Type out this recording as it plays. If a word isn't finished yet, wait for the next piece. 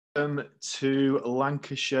To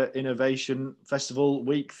Lancashire Innovation Festival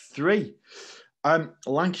Week 3.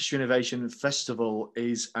 Lancashire Innovation Festival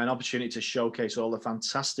is an opportunity to showcase all the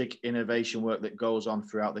fantastic innovation work that goes on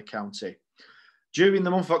throughout the county. During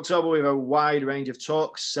the month of October, we have a wide range of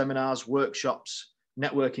talks, seminars, workshops,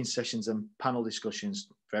 networking sessions and panel discussions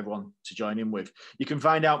for everyone to join in with. You can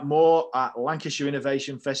find out more at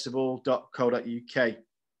lancashireinnovationfestival.co.uk.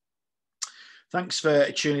 Thanks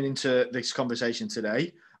for tuning into this conversation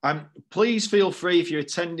today. Please feel free, if you're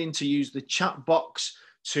attending, to use the chat box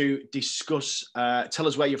to discuss, tell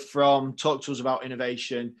us where you're from, talk to us about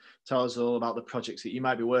innovation, tell us all about the projects that you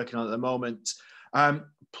might be working on at the moment.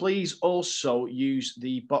 Please also use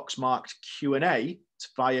the box marked Q&A to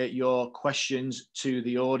fire your questions to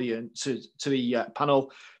the audience, to the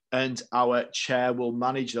panel, and our chair will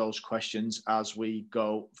manage those questions as we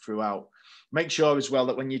go throughout. Make sure as well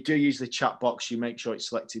that when you do use the chat box, you make sure it's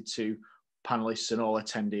selected to panelists and all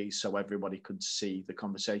attendees so everybody could see the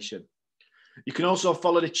conversation. You can also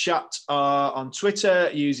follow the chat on Twitter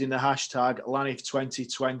using the hashtag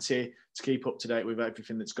LANIF2020 to keep up to date with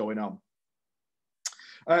everything that's going on.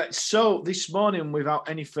 So this morning, without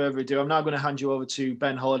any further ado, I'm now going to hand you over to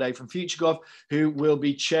Ben Holliday from Future Gov, who will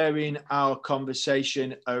be chairing our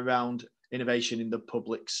conversation around innovation in the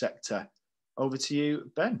public sector. Over to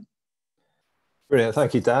you, Ben. Brilliant,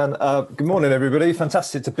 thank you, Dan. Good morning, everybody.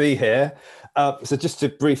 Fantastic to be here. So just to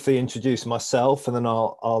briefly introduce myself, and then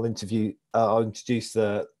I'll introduce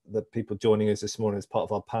the people joining us this morning as part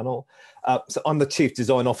of our panel. So I'm the Chief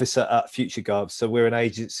Design Officer at Future Gov. So we're an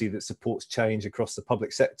agency that supports change across the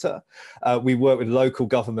public sector. We work with local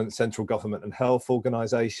government, central government and health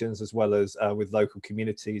organisations, as well as with local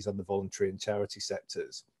communities and the voluntary and charity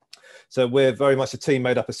sectors. So we're very much a team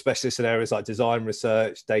made up of specialists in areas like design,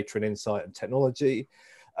 research, data and insight and technology.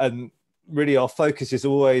 And really our focus is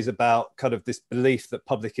always about kind of this belief that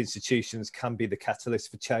public institutions can be the catalyst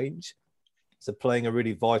for change. So playing a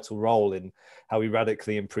really vital role in how we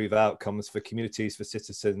radically improve outcomes for communities, for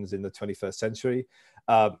citizens in the 21st century,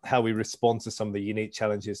 how we respond to some of the unique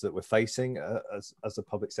challenges that we're facing as a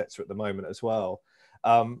public sector at the moment as well.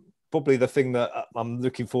 Probably the thing that I'm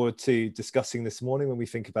looking forward to discussing this morning when we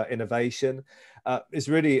think about innovation is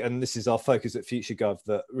really, and this is our focus at Future Gov,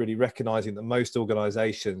 that really recognising that most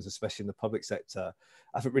organisations, especially in the public sector,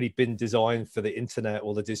 haven't really been designed for the internet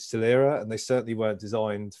or the digital era, and they certainly weren't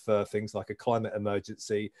designed for things like a climate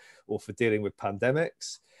emergency or for dealing with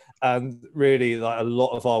pandemics. And really, like, a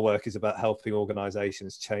lot of our work is about helping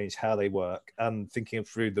organisations change how they work and thinking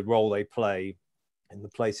through the role they play in the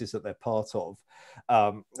places that they're part of.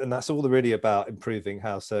 And that's all really about improving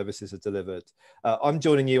how services are delivered. I'm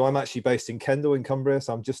joining you, I'm actually based in Kendal in Cumbria,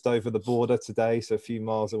 so I'm just over the border today, so a few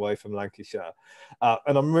miles away from Lancashire.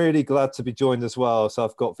 And I'm really glad to be joined as well. So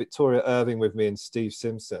I've got Victoria Irving with me and Steve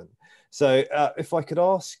Simpson. So if I could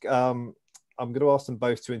ask, I'm going to ask them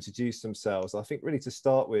both to introduce themselves. I think really to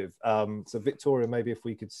start with, so Victoria, maybe if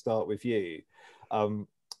we could start with you.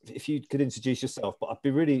 If you could introduce yourself, but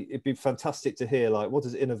it'd be fantastic to hear, like, what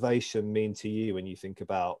does innovation mean to you when you think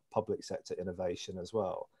about public sector innovation as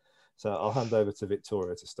well? So I'll hand over to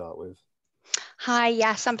Victoria to start with. Hi,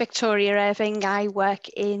 yes, I'm Victoria Irving. I work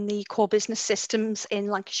in the core business systems in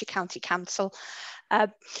Lancashire County Council.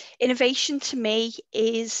 Innovation to me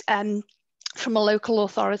is, from a local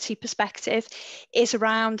authority perspective, is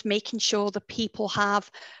around making sure that people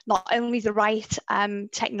have not only the right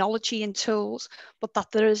technology and tools, but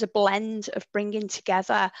that there is a blend of bringing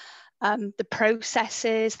together the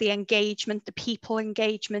processes, the engagement, the people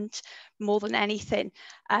engagement, more than anything.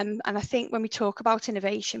 And I think when we talk about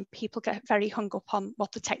innovation, people get very hung up on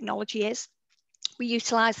what the technology is. We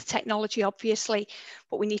utilise the technology, obviously,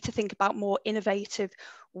 but we need to think about more innovative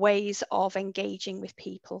ways of engaging with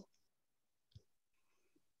people.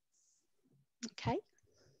 Okay.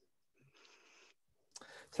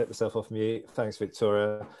 Take myself off mute. Thanks,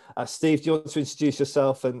 Victoria. Steve, do you want to introduce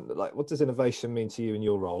yourself and, like, what does innovation mean to you in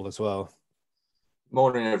your role as well?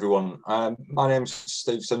 Morning, everyone. My name's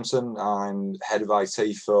Steve Simpson. I'm head of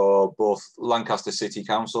IT for both Lancaster City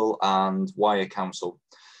Council and Wyre Council.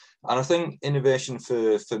 And I think innovation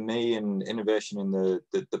for me, and innovation in the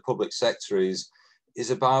public sector is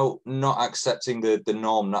about not accepting the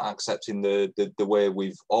norm, not accepting the way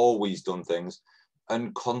we've always done things,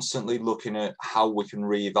 and constantly looking at how we can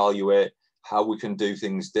reevaluate, how we can do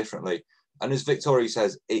things differently. And as Victoria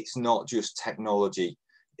says, it's not just technology,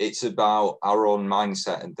 it's about our own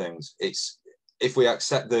mindset and things. It's, if we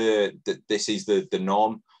accept that this is the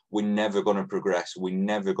norm, we're never going to progress, we're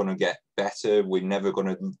never going to get better, we're never going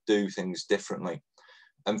to do things differently.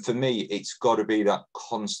 And for me, it's got to be that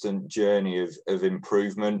constant journey of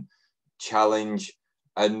improvement, challenge,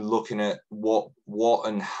 and looking at what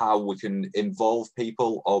and how we can involve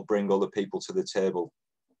people or bring other people to the table.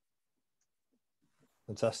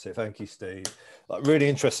 Fantastic, thank you, Steve. Like, really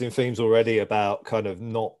interesting themes already about kind of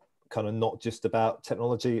not just about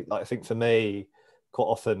technology. Like, I think for me, quite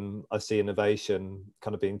often I see innovation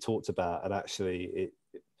kind of being talked about, and actually it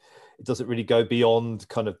doesn't really go beyond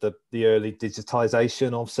kind of the early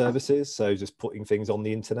digitization of services. So just putting things on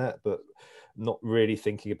the internet, but not really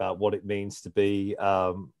thinking about what it means to be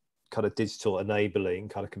kind of digital enabling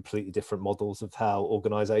kind of completely different models of how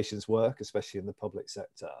organizations work, especially in the public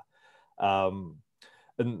sector.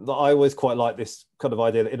 And I always quite like this kind of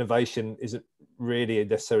idea that innovation isn't really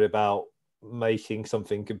necessarily about making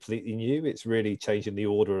something completely new. It's really changing the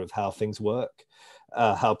order of how things work,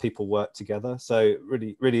 how people work together. So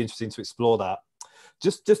really, really interesting to explore that.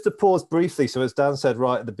 Just to pause briefly. So as Dan said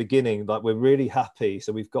right at the beginning, like, we're really happy.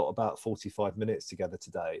 So we've got about 45 minutes together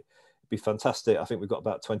today. It'd be fantastic. I think we've got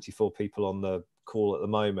about 24 people on the call at the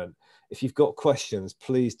moment. If you've got questions,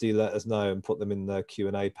 please do let us know and put them in the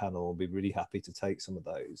Q&A panel. We'll be really happy to take some of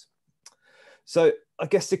those. So I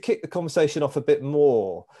guess to kick the conversation off a bit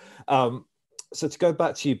more, so to go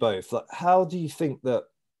back to you both, like, how do you think that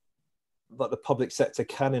the public sector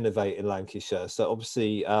can innovate in Lancashire? So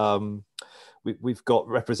obviously we've got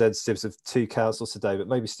representatives of 2 councils today, but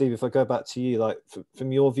maybe Steve, if I go back to you, like,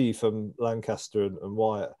 from your view from Lancaster and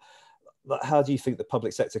Wyatt, like, how do you think the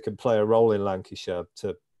public sector can play a role in Lancashire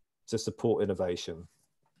to support innovation?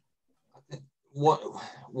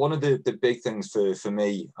 One of the big things for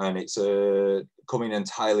me, and it's coming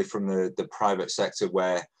entirely from the private sector,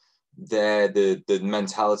 where the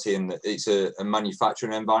mentality, and it's a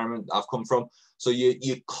manufacturing environment I've come from. So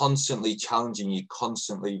you're constantly challenging, you're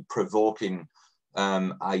constantly provoking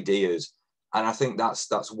ideas, and I think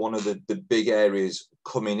that's one of the big areas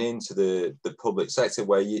coming into the public sector,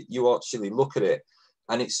 where you actually look at it,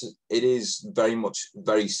 and it is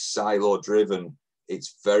very silo driven.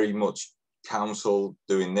 It's very much council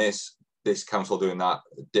doing this council doing that,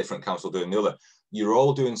 different council doing the other. You're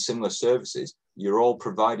all doing similar services. You're all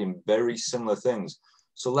providing very similar things.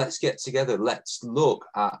 So let's get together. Let's look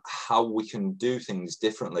at how we can do things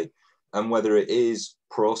differently. And whether it is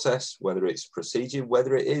process, whether it's procedure,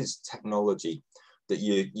 whether it is technology, that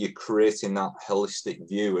you're creating that holistic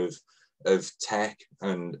view of tech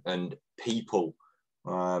and people.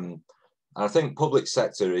 And I think public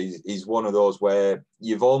sector is one of those where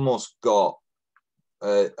you've almost got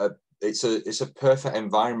it's a perfect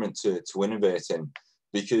environment to innovate in,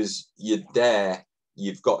 because you're there,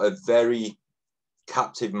 you've got a very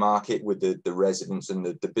captive market with the residents and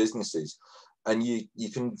the businesses, and you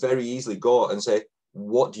can very easily go and say,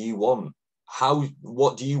 what do you want?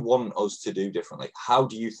 What do you want us to do differently? How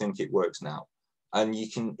do you think it works now? And you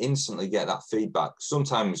can instantly get that feedback,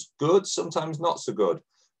 sometimes good, sometimes not so good.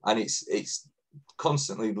 And it's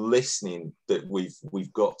constantly listening that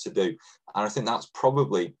we've got to do. And I think that's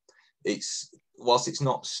probably, whilst it's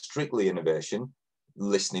not strictly innovation,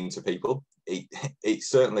 listening to people, it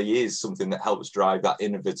certainly is something that helps drive that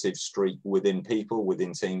innovative streak within people,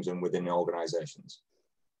 within teams, and within organisations.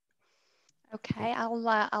 Okay,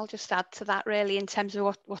 I'll just add to that, really, in terms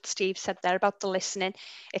of what Steve said there about the listening.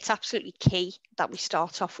 It's absolutely key that we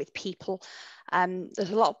start off with people. There's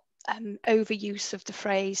a lot of overuse of the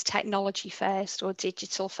phrase technology first or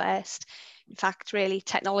digital first. In fact, really,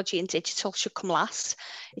 technology and digital should come last.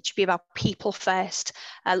 It should be about people first,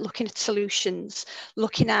 looking at solutions,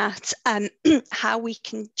 looking at how we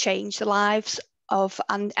can change the lives of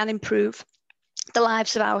and improve the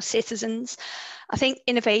lives of our citizens. I think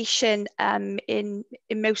innovation in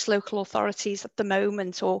most local authorities at the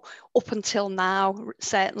moment, or up until now,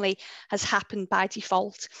 certainly has happened by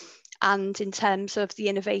default. And in terms of the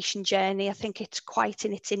innovation journey, I think it's quite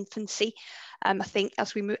in its infancy. I think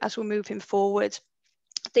as we're moving forward,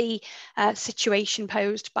 the situation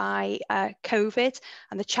posed by COVID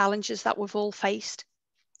and the challenges that we've all faced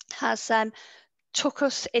has took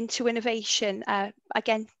us into innovation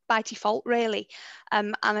again by default, really,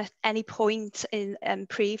 and at any point in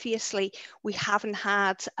previously we haven't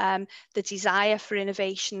had the desire for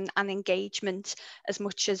innovation and engagement as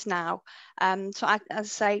much as now. So as I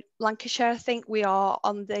say, Lancashire, I think we are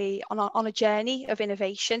on a journey of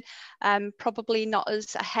innovation, probably not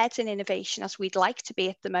as ahead in innovation as we'd like to be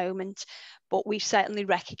at the moment, but we've certainly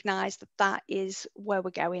recognised that is where we're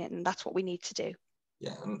going, and that's what we need to do.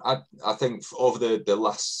 Yeah, and I think over the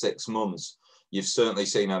last 6 months, you've certainly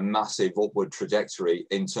seen a massive upward trajectory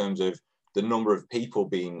in terms of the number of people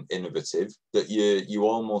being innovative, that you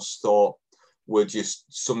almost thought were just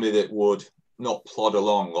somebody that would not plod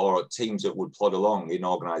along, or teams that would plod along in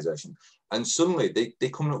organisation. And suddenly they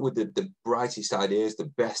come up with the brightest ideas,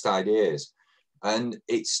 the best ideas. And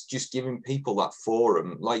it's just giving people that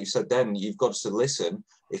forum. Like you said, then you've got to listen.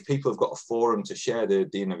 If people have got a forum to share the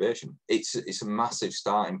innovation, it's a massive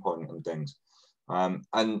starting point on things.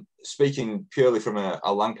 And speaking purely from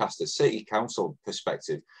a Lancaster City Council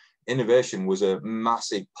perspective, innovation was a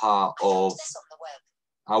massive part of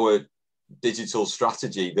our digital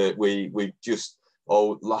strategy that we just,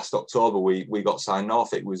 last October, we got signed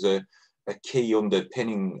off. It was a key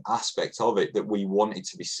underpinning aspect of it that we wanted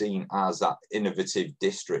to be seen as that innovative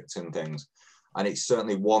district and things. And it's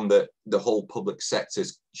certainly one that the whole public sector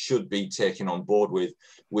should be taking on board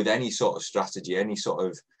with any sort of strategy, any sort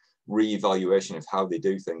of reevaluation of how they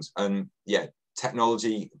do things. And yeah,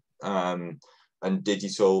 technology and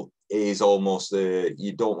digital is almost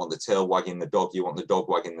you don't want the tail wagging the dog, you want the dog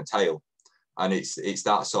wagging the tail. And it's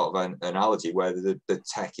that sort of an analogy where the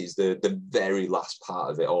tech is the very last part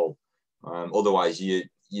of it all. Otherwise, you're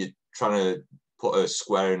trying to put a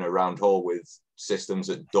square in a round hole with systems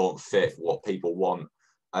that don't fit what people want.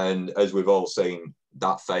 And as we've all seen,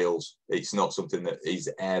 that fails. It's not something that is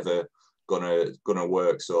ever gonna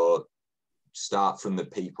work. So start from the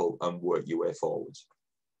people and work your way forwards.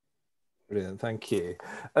 Brilliant, thank you.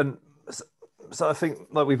 And so I think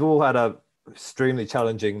like we've all had a extremely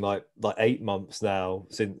challenging like 8 months now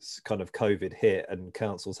since kind of COVID hit, and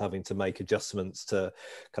councils having to make adjustments to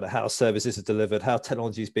kind of how services are delivered, how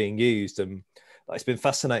technology is being used. And it's been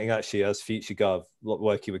fascinating actually as Future Gov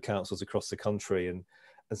working with councils across the country and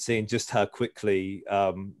seeing just how quickly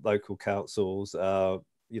local councils,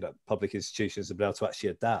 public institutions have been able to actually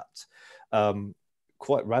adapt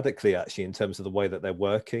quite radically actually in terms of the way that they're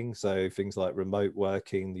working. So things like remote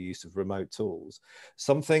working, the use of remote tools,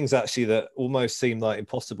 some things actually that almost seem like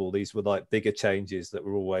impossible. These were like bigger changes that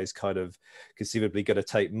were always kind of conceivably going to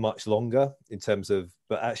take much longer in terms of,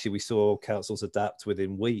 but actually we saw councils adapt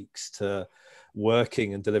within weeks to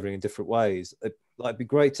working and delivering in different ways. It'd be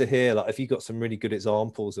great to hear, like, if you got some really good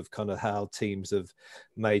examples of kind of how teams have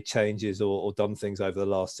made changes or done things over the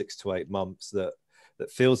last 6 to 8 months that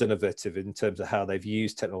feels innovative in terms of how they've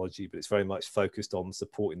used technology, but it's very much focused on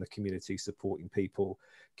supporting the community, supporting people,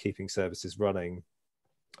 keeping services running.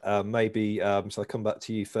 Maybe, so I come back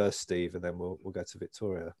to you first, Steve, and then we'll go to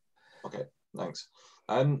Victoria. Okay, thanks.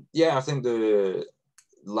 Yeah, I think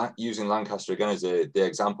using Lancaster again as the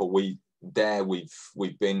example, we've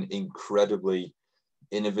been incredibly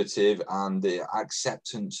innovative, and the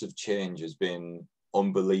acceptance of change has been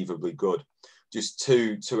unbelievably good. Just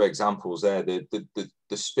two examples there. The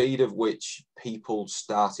speed of which people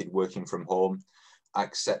started working from home,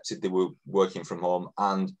 accepted they were working from home,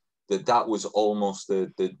 and that was almost the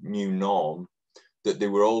new norm, that they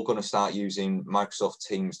were all going to start using Microsoft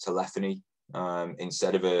Teams telephony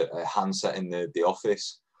instead of a handset in the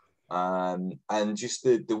office. And just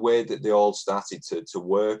the way that they all started to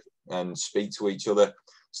work and speak to each other,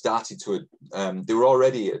 they were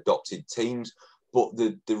already adopted Teams, but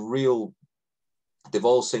they've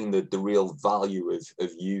all seen the real value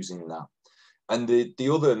of using that. And the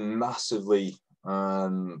other massively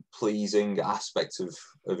pleasing aspect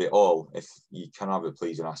of it all, if you can have a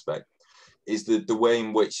pleasing aspect, is the way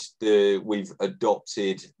in which we've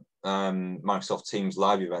adopted Microsoft Teams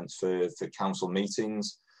live events for council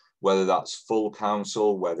meetings, whether that's full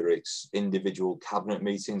council, whether it's individual cabinet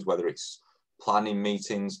meetings, whether it's planning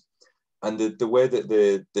meetings. And the way that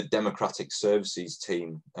the Democratic Services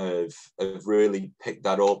team have really picked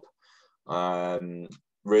that up,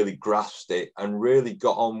 really grasped it, and really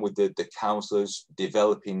got on with the councillors,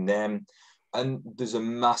 developing them. And there's a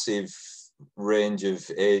massive range of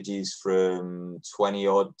ages from 20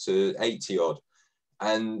 odd to 80 odd.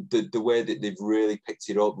 And the way that they've really picked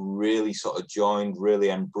it up, really sort of joined,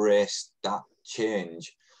 really embraced that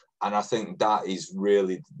change. And I think that is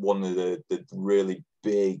really one of the really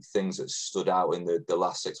big things that stood out in the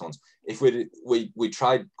last 6 months. If we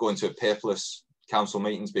tried going to a paperless council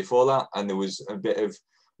meetings before that, and there was a bit of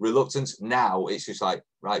reluctance. Now it's just like,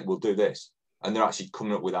 right, we'll do this. And they're actually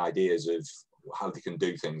coming up with ideas of how they can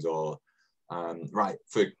do things. Or right,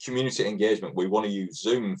 for community engagement, we want to use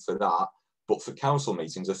Zoom for that. But for council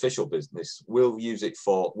meetings, official business, we'll use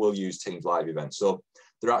Teams live events. So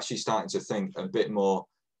they're actually starting to think a bit more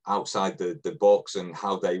outside the box and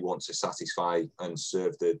how they want to satisfy and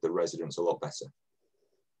serve the residents a lot better.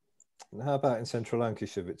 And how about in Central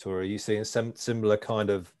Lancashire, Victoria? Are you seeing some similar kind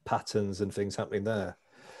of patterns and things happening there?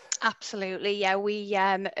 Absolutely, yeah. We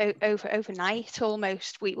overnight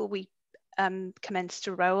almost we commenced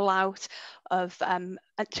a rollout of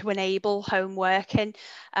to enable home working.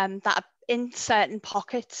 That in certain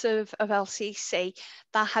pockets of LCC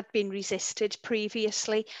that had been resisted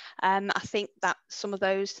previously. I think that some of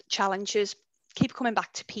those challenges keep coming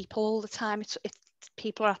back to people all the time.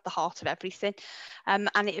 People are at the heart of everything, and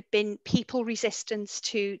it had been people resistance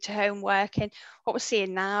to home working. What we're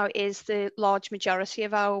seeing now is the large majority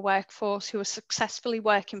of our workforce who are successfully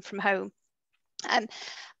working from home,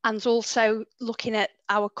 and also looking at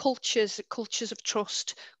our cultures of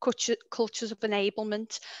trust, cultures of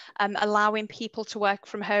enablement. Allowing people to work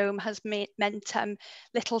from home has meant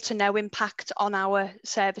little to no impact on our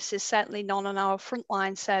services, certainly none on our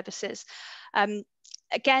frontline services.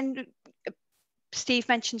 Again, Steve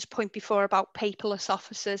mentioned a point before about paperless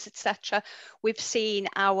officers, etc. We've seen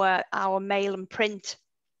our mail and print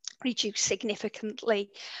reduce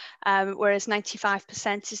significantly, whereas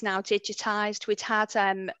 95% is now digitised. We'd had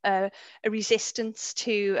a resistance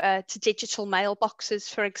to digital mailboxes,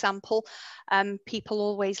 for example. People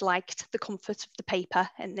always liked the comfort of the paper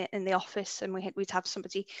in the office, and we'd have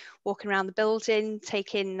somebody walking around the building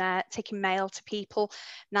taking mail to people.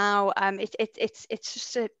 Now it's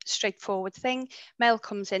just a straightforward thing. Mail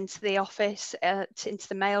comes into the office, into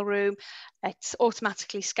the mail room. It's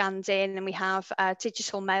automatically scanned in, and we have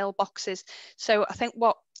digital mailboxes. So I think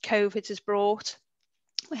what COVID has brought,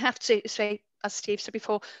 we have to say, as Steve said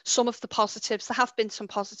before, some of the positives. There have been some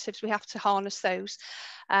positives. We have to harness those,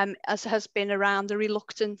 as has been around the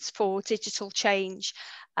reluctance for digital change.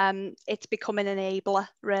 It's become an enabler,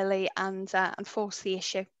 really, and force the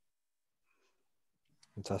issue.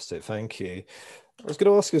 Fantastic, thank you. I was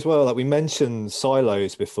going to ask as well, like we mentioned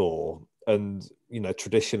silos before, and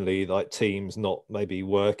traditionally like teams not maybe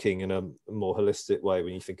working in a more holistic way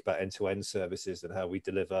when you think about end-to-end services and how we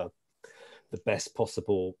deliver the best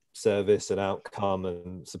possible service and outcome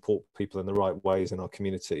and support people in the right ways in our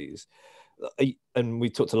communities. And we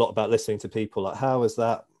talked a lot about listening to people. Like, how has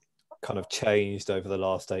that kind of changed over the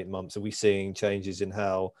last 8 months? Are we seeing changes in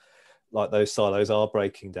how like those silos are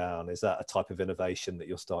breaking down? Is that a type of innovation that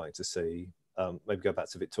you're starting to see? Maybe go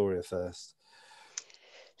back to Victoria first.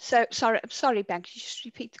 So sorry, Ben, could you just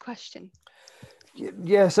repeat the question?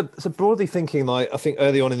 Yeah, so broadly thinking, like I think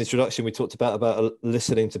early on in the introduction we talked about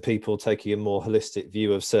listening to people, taking a more holistic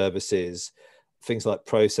view of services, things like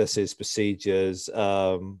processes, procedures,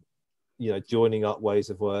 joining up ways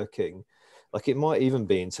of working. Like it might even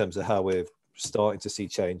be in terms of how we're starting to see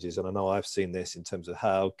changes, and I know I've seen this in terms of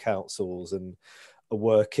how councils are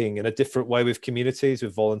working in a different way with communities,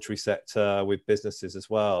 with voluntary sector, with businesses as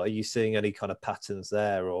well. Are you seeing any kind of patterns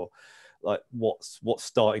there, or like what's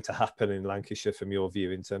starting to happen in Lancashire from your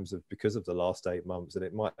view in terms of because of the last 8 months, and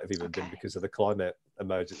it might have even been because of the climate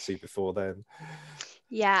emergency before then?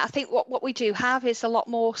 Yeah, I think what we do have is a lot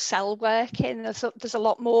more cell working. There's a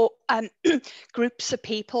lot more groups of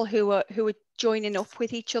people who are joining up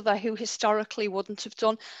with each other who historically wouldn't have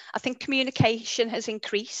done. I think communication has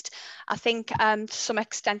increased. I think to some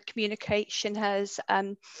extent communication has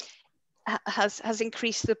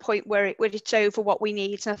increased to the point where it's over what we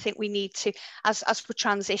need, and I think we need to, as we're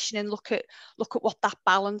transitioning, look at what that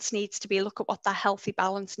balance needs to be, look at what that healthy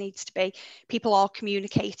balance needs to be. People are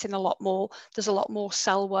communicating a lot more. There's a lot more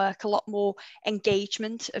cell work, a lot more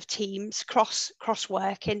engagement of teams, cross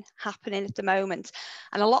working happening at the moment,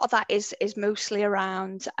 and a lot of that is mostly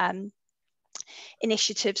around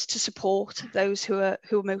initiatives to support those who are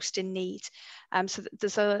most in need. So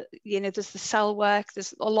there's the cell work,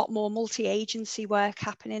 there's a lot more multi-agency work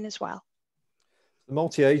happening as well. The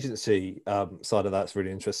multi-agency side of that's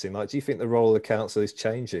really interesting. Like, do you think the role of the council is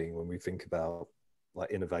changing when we think about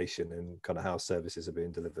like innovation and kind of how services are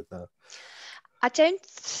being delivered now? I don't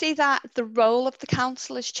see that the role of the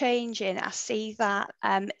council is changing. I see that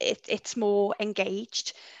it's more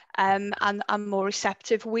engaged and more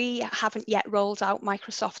receptive. We haven't yet rolled out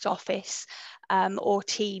Microsoft Office or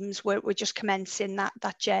Teams. We're just commencing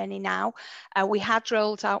that journey now. We had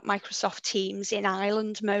rolled out Microsoft Teams in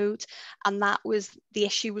island mode, and that was the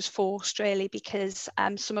issue was forced really because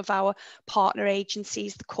some of our partner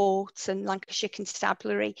agencies, the courts and Lancashire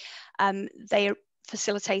Constabulary, they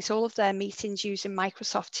facilitate all of their meetings using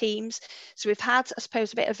Microsoft Teams. So we've had, I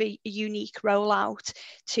suppose, a bit of a unique rollout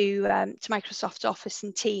to Microsoft Office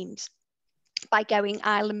and Teams by going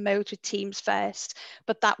island mode with Teams first.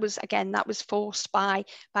 But that was forced by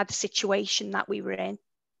the situation that we were in.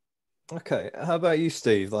 Okay, how about you,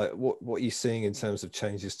 Steve? Like, what are you seeing in terms of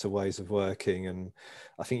changes to ways of working? And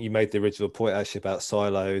I think you made the original point actually about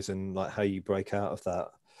silos and like how you break out of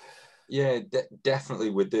that. Yeah, definitely.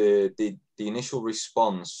 With the initial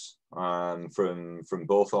response from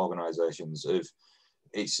both organisations,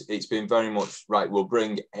 it's been very much right. We'll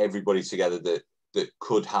bring everybody together that that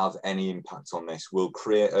could have any impact on this. We'll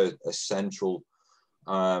create a central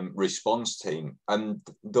response team, and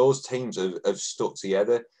those teams have stuck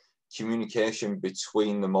together. Communication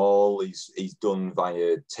between them all is done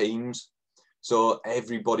via Teams. So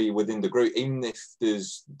everybody within the group, even if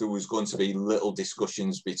there was going to be little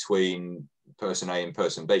discussions between person A and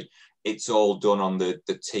person B, it's all done on the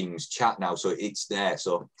Teams chat now. So it's there.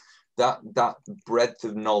 So that breadth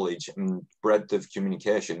of knowledge and breadth of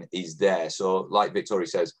communication is there. So like Victoria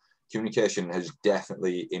says, communication has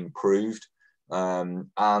definitely improved.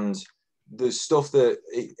 And there's stuff that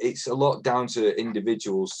it's a lot down to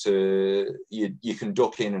individuals to, you can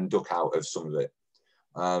duck in and duck out of some of it.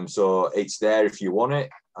 So it's there if you want it.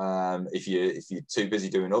 If you're too busy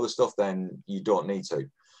doing other stuff, then you don't need to.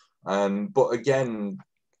 But again,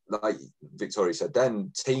 like Victoria said,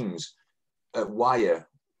 then Teams at Wire,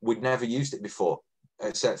 we'd never used it before,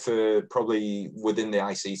 except for probably within the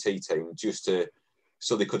ICT team, just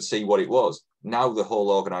so they could see what it was. Now the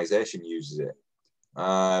whole organisation uses it.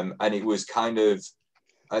 And it was kind of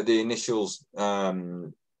at the initial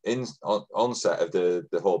onset of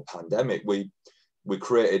the whole pandemic, we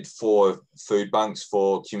created 4 food banks,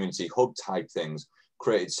 4 community hub type things,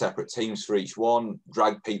 created separate teams for each one,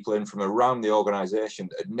 dragged people in from around the organisation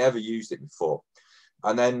that had never used it before.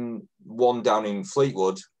 And then one down in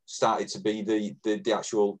Fleetwood started to be the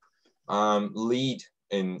actual lead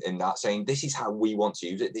in that, saying, this is how we want to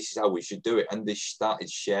use it, this is how we should do it. And they started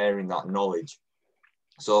sharing that knowledge.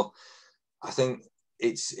 So I think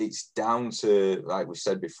it's down to, like we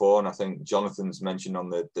said before, and I think Jonathan's mentioned on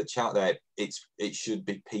the chat there, it should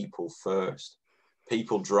be people first.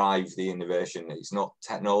 People drive the innovation. It's not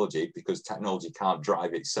technology, because technology can't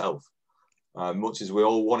drive itself. Much as we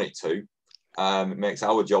all want it to, it makes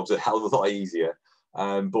our jobs a hell of a lot easier.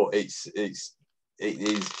 But it is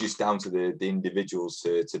just down to the individuals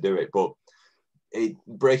to do it. But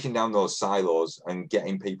breaking down those silos and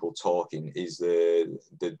getting people talking is the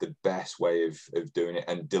best way of doing it,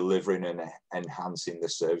 and delivering and enhancing the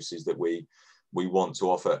services that we want to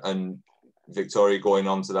offer. And Victoria, going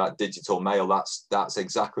on to that digital mail, that's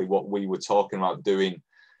exactly what we were talking about doing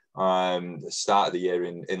the start of the year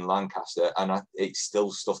in Lancaster, and it's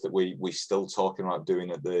still stuff that we're still talking about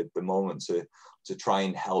doing at the moment to try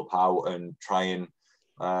and help out and try and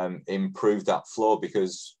improve that flow,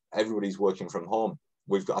 because everybody's working from home.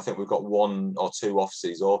 I think we've got 1 or 2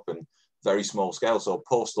 offices open, very small scale. So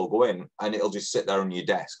post will go in and it'll just sit there on your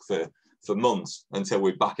desk for months until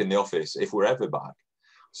we're back in the office, if we're ever back.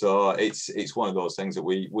 So it's one of those things that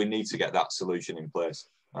we need to get that solution in place,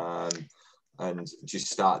 and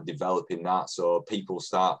just start developing that. So people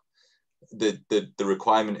start, the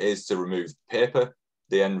requirement is to remove paper.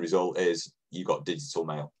 The end result is you got digital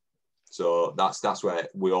mail. So that's where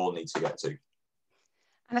we all need to get to.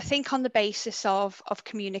 And I think on the basis of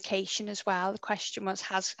communication as well, the question was,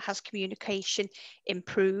 has communication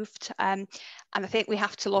improved? And I think we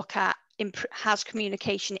have to look at, has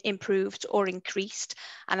communication improved or increased?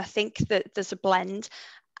 And I think that there's a blend.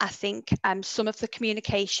 I think some of the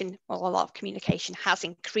communication, well, a lot of communication has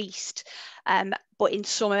increased, but in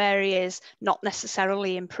some areas not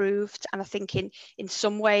necessarily improved. And I think in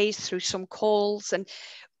some ways, through some calls, and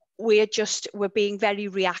we're being very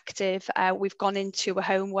reactive. We've gone into a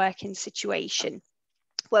home working situation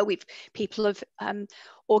where people have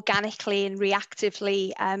organically and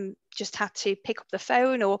reactively just had to pick up the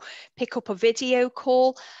phone or pick up a video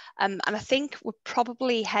call. And I think we're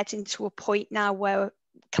probably heading to a point now where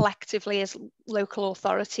collectively as local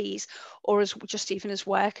authorities, or as just even as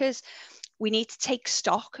workers, we need to take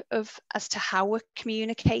stock as to how we're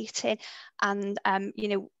communicating. And I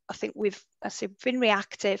think we've been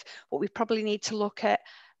reactive, but we probably need to look at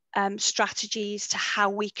strategies to how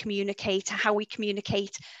we communicate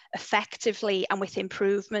effectively and with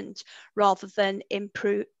improvement, rather than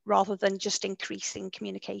just increasing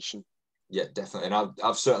communication. Yeah, definitely. And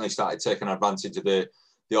I've certainly started taking advantage of the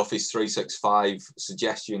Office 365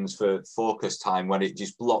 suggestions for focus time, when it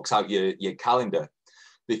just blocks out your calendar,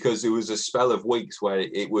 because there was a spell of weeks where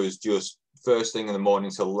it was just first thing in the morning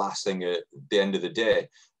till last thing at the end of the day,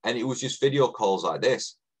 and it was just video calls like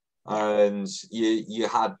this, and you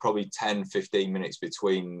had probably 10-15 minutes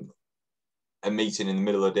between a meeting in the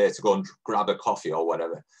middle of the day to go and grab a coffee or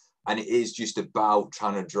whatever. And it is just about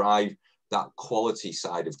trying to drive that quality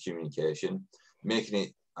side of communication, making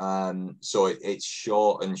it so it's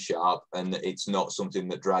short and sharp, and it's not something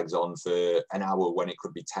that drags on for an hour when it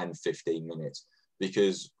could be 10-15 minutes.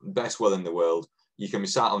 Because best will in the world, you can be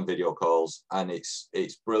sat on video calls and it's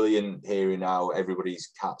brilliant hearing how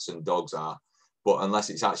everybody's cats and dogs are, but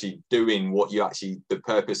unless it's actually doing what the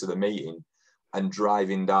purpose of the meeting and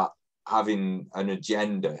driving that having an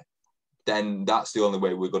agenda, then that's the only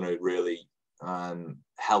way we're going to really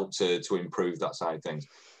help to improve that side of things.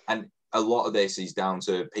 And a lot of this is down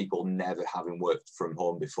to people never having worked from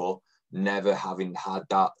home before, never having had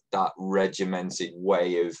that regimented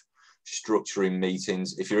way of structuring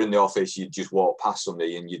meetings. If you're in the office, you just walk past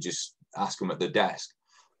somebody and you just ask them at the desk.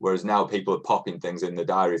 Whereas now people are popping things in the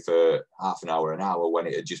diary for half an hour, when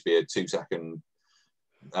it'd just be a 2-second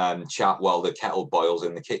chat while the kettle boils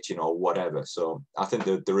in the kitchen or whatever. So I think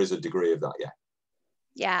that there is a degree of that, yeah.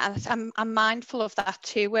 Yeah, and I'm mindful of that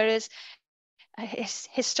too. Whereas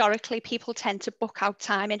historically people tend to book out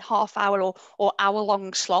time in half-hour or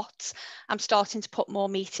hour-long slots. I'm starting to put more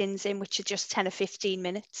meetings in which are just 10 or 15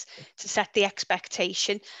 minutes to set the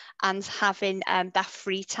expectation, and having that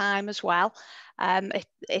free time as well.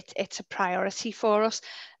 It's a priority for us.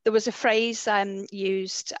 There was a phrase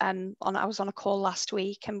used I was on a call last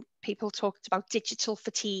week, and people talked about digital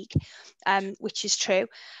fatigue, which is true.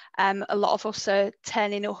 A lot of us are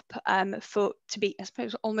turning up to be, I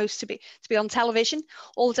suppose, almost to be on television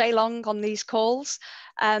all day long on these calls.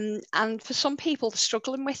 And for some people, they're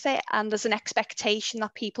struggling with it, and there's an expectation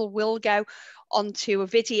that people will go onto a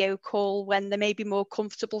video call when they may be more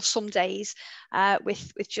comfortable some days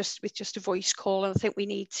with just a voice call. And I think we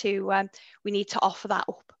need to offer that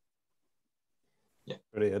up. Yeah,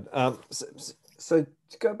 brilliant. So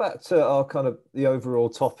to go back to our kind of the overall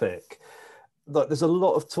topic, like there's a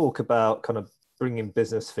lot of talk about kind of bringing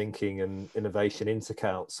business thinking and innovation into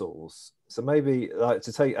councils. So maybe like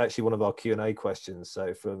to take actually one of our Q&A questions,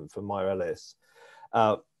 so from Maya Ellis,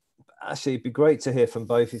 actually it'd be great to hear from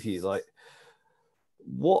both of you, like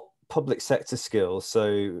what public sector skills,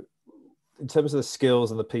 so in terms of the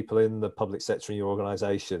skills and the people in the public sector in your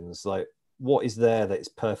organisations, like what is there that is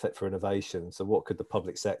perfect for innovation? So what could the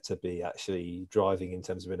public sector be actually driving in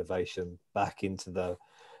terms of innovation back into the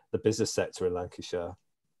business sector in Lancashire?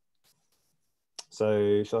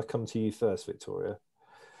 So shall I come to you first, Victoria?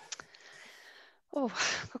 Oh,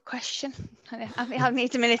 good question. I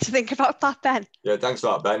need a minute to think about that, Ben. Yeah, thanks for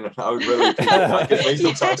that, Ben. I would really appreciate that. Gives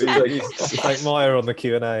me some time to you thank Maya on the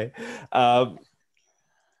Q&A.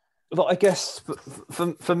 But I guess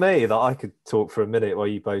for me, that I could talk for a minute while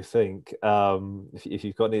you both think, if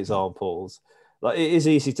you've got any examples. Like it is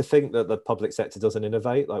easy to think that the public sector doesn't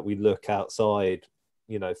innovate. Like we look outside,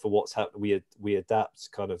 you know, for what's happening. We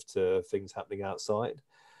adapt kind of to things happening outside.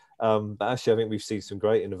 But actually, I think we've seen some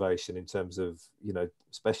great innovation in terms of, you know,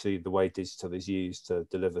 especially the way digital is used to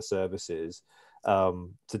deliver services,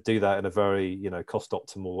 to do that in a very, you know, cost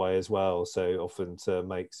optimal way as well. So often to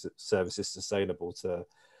make services sustainable to,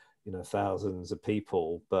 you know, thousands of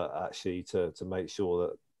people, but actually to make sure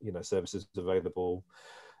that, you know, services are available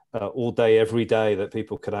all day, every day, that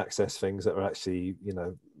people can access things that are actually, you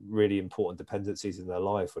know, really important dependencies in their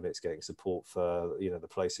life, when it's getting support for, you know, the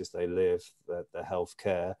places they live, their health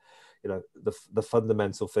care, you know, the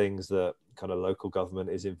fundamental things that kind of local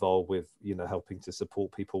government is involved with, you know, helping to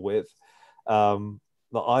support people with.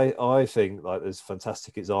 But I think like there's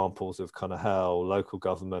fantastic examples of kind of how local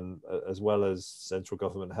government as well as central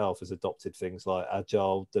government health has adopted things like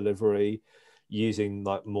agile delivery, using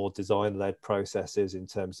like more design-led processes in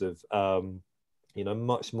terms of, you know,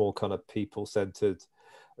 much more kind of people-centered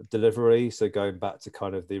delivery. So going back to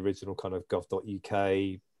kind of the original kind of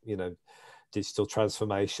gov.uk, you know, digital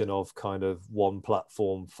transformation of kind of one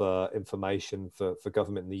platform for information for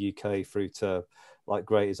government in the UK, through to like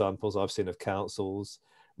great examples I've seen of councils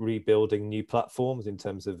rebuilding new platforms in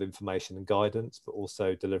terms of information and guidance, but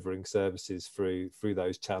also delivering services through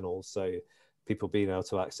those channels. So people being able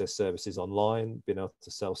to access services online, being able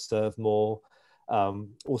to self-serve more,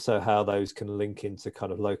 also how those can link into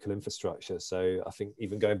kind of local infrastructure. So I think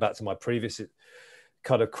even going back to my previous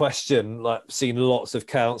kind of question, like seen lots of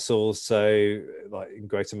councils, so like in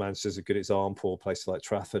Greater Manchester is a good example, places like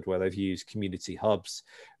Trafford, where they've used community hubs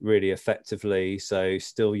really effectively, so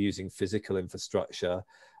still using physical infrastructure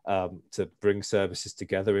to bring services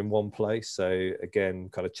together in one place. So again,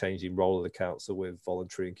 kind of changing role of the council with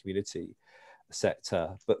voluntary and community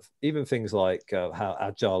sector. But even things like how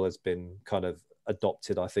agile has been kind of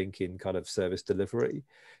adopted, I think, in kind of service delivery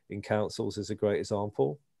in councils is a great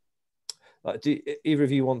example. Do either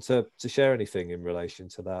of you want to share anything in relation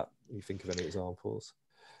to that? You think of any examples?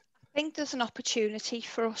 I think there's an opportunity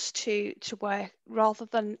for us to work rather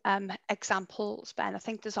than examples, Ben. I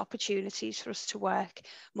think there's opportunities for us to work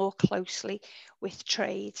more closely with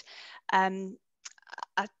trade. I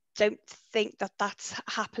don't think that that's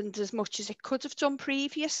happened as much as it could have done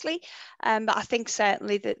previously, but I think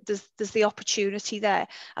certainly that there's the opportunity there.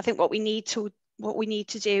 I think what we need to what we need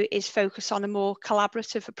to do is focus on a more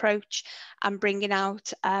collaborative approach and bringing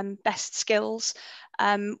out best skills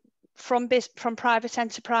from private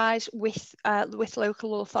enterprise with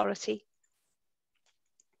local authority.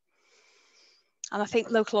 And I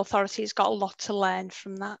think local authority has got a lot to learn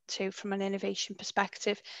from that too, from an innovation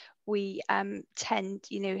perspective. We tend,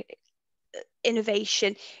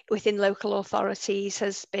 innovation within local authorities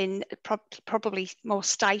has been probably more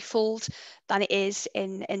stifled than it is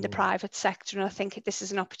in the private sector, and I think this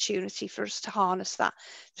is an opportunity for us to harness that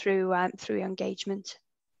through engagement.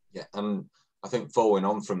 Yeah, and I think following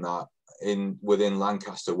on from that, within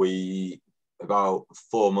Lancaster, about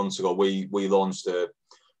 4 months ago we launched a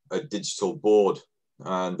digital board,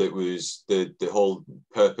 and it was the whole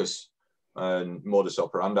purpose and modus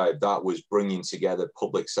operandi of that was bringing together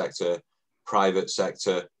public sector, private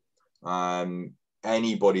sector,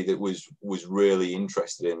 anybody that was really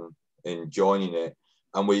interested in joining it.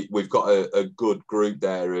 And we've got a good group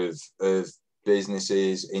there of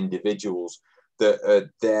businesses, individuals that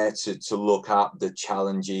are there to look at the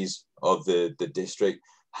challenges of the district,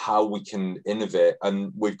 how we can innovate.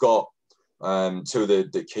 And we've got two of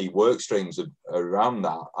the key work streams around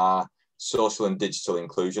that are social and digital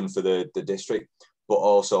inclusion for the district, but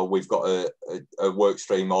also we've got a work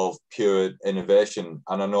stream of pure innovation.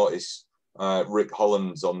 And I noticed Rick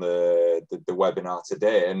Holland's on the webinar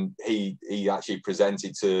today, and he actually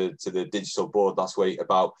presented to the digital board last week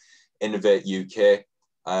about Innovate UK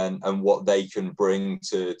and what they can bring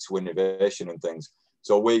to innovation and things.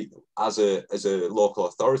 So we, as a local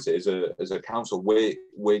authority, as a council, we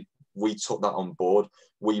took that on board.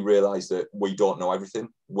 We realised that we don't know everything.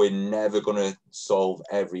 We're never going to solve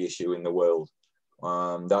every issue in the world.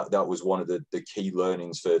 That was one of the key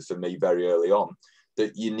learnings for me very early on,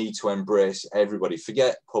 that you need to embrace everybody.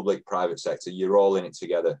 Forget public, private sector. You're all in it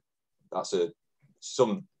together. That's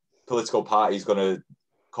some political party's going to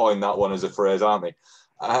coin that one as a phrase, aren't they?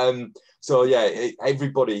 So yeah,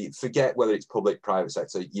 everybody, forget whether it's public, private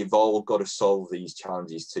sector. You've all got to solve these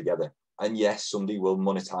challenges together. And yes, somebody will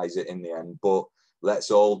monetize it in the end, but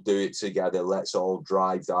let's all do it together. Let's all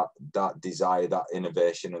drive that desire, that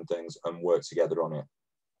innovation and things, and work together on it.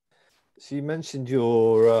 So you mentioned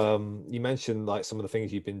like some of the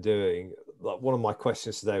things you've been doing. Like one of my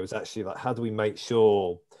questions today was actually like, how do we make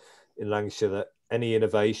sure in Lancashire that any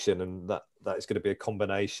innovation, and that is going to be a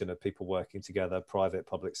combination of people working together, private,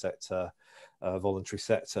 public sector, voluntary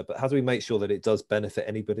sector, but how do we make sure that it does benefit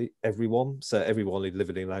everyone? So everyone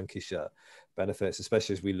living in Lancashire benefits,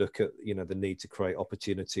 especially as we look at, the need to create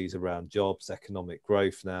opportunities around jobs, economic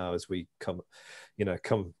growth now as we come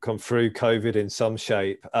through COVID in some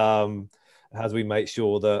shape. How do we make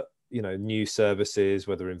sure that, new services,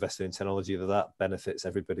 whether investing in technology, that benefits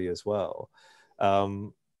everybody as well?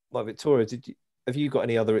 Like Victoria, have you got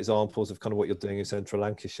any other examples of kind of what you're doing in Central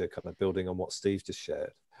Lancashire, kind of building on what Steve just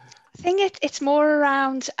shared? I think it's more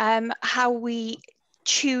around how we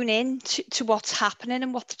tune in to what's happening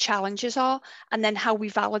and what the challenges are, and then how we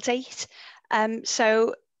validate.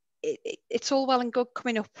 So it's all well and good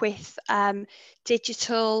coming up with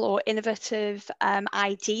digital or innovative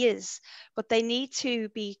ideas, but they need to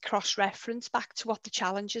be cross-referenced back to what the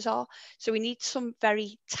challenges are. So we need some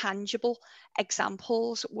very tangible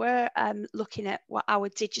examples. We're looking at what our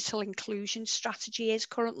digital inclusion strategy is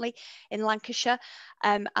currently in Lancashire,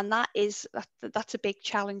 and that's a big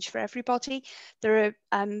challenge for everybody. There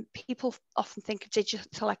are people often think of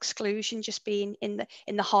digital exclusion just being in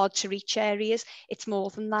the hard to reach areas. It's more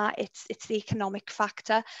than that. It's the economic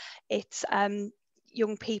factor. It's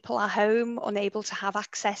young people at home unable to have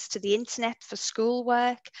access to the internet for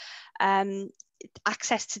schoolwork,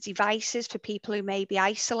 access to devices for people who may be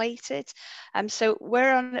isolated. So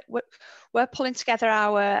we're pulling together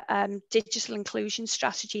our digital inclusion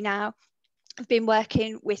strategy now. I've been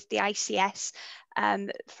working with the ICS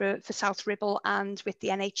for South Ribble and with the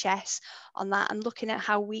NHS on that, and looking at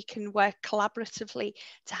how we can work collaboratively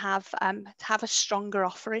to have a stronger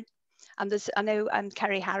offering. And I know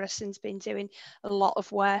Kerry Harrison's been doing a lot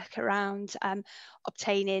of work around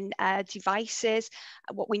obtaining devices.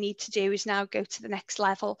 What we need to do is now go to the next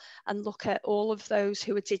level and look at all of those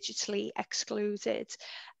who are digitally excluded,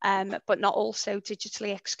 but not also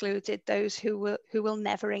digitally excluded, those who will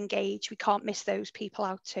never engage. We can't miss those people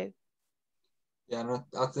out too. Yeah, and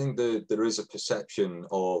I think that there is a perception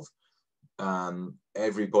of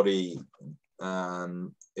everybody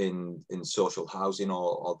in social housing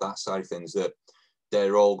or that side of things, that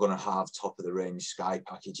they're all going to have top of the range Sky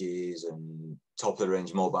packages and top of the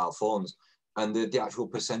range mobile phones, and the actual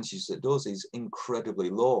percentage that does is incredibly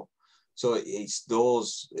low. So it's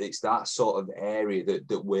that sort of area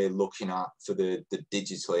that we're looking at for the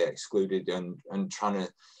digitally excluded, and trying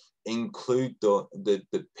to include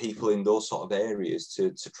the people in those sort of areas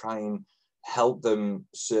to try and help them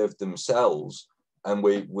serve themselves. And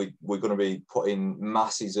we're going to be putting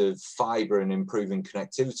masses of fibre and improving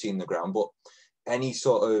connectivity in the ground. But any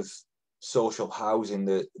sort of social housing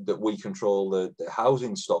that we control the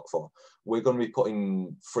housing stock for, we're going to be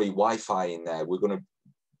putting free Wi-Fi in there. We're going to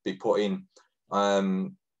be putting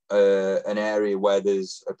an area where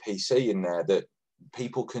there's a PC in there that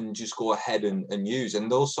people can just go ahead and use.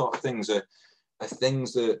 And those sort of things are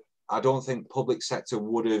things that I don't think public sector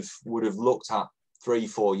would have looked at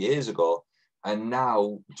 3-4 years ago. And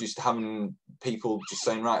now just having people just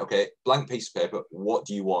saying, right, okay, blank piece of paper, what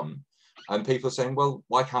do you want? And people are saying, well,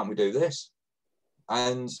 why can't we do this?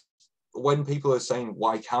 And when people are saying,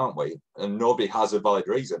 why can't we? And nobody has a valid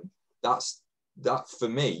reason, that for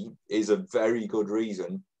me is a very good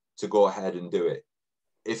reason to go ahead and do it.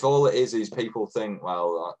 If all it is people think,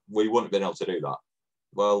 well, we wouldn't have been able to do that.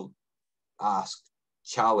 Well, ask,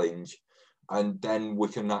 challenge, and then we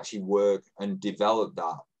can actually work and develop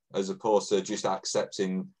that, as opposed to just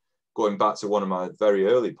accepting, going back to one of my very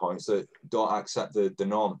early points, that don't accept the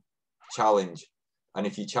norm, challenge. And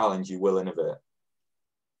if you challenge, you will innovate.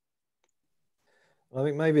 I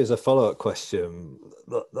think maybe as a follow-up question,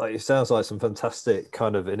 like, it sounds like some fantastic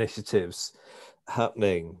kind of initiatives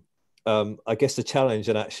happening. I guess the challenge,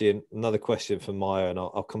 and actually another question for Maya, and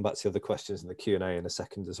I'll come back to the other questions in the Q&A in a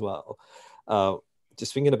second as well.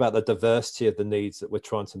 Just thinking about the diversity of the needs that we're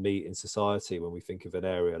trying to meet in society when we think of an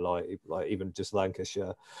area like even just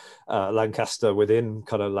Lancashire, Lancaster within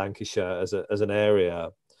kind of Lancashire as an area.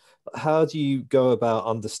 How do you go about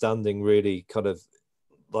understanding, really kind of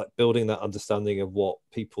like building that understanding of what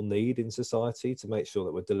people need in society to make sure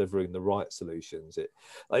that we're delivering the right solutions? It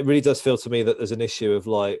really does feel to me that there's an issue of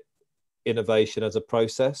like innovation as a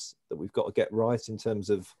process that we've got to get right in terms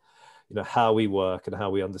of, you know, how we work and how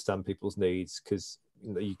we understand people's needs, because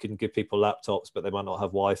you know, you can give people laptops but they might not have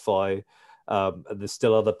Wi-Fi, and there's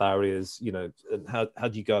still other barriers, you know. And how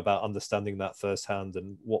do you go about understanding that firsthand,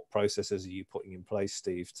 and what processes are you putting in place,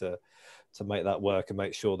 Steve, to make that work and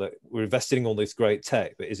make sure that we're investing in all this great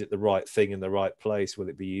tech, but is it the right thing in the right place? Will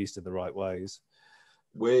it be used in the right ways?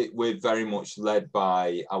 We're very much led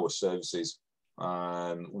by our services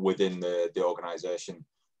within the organisation.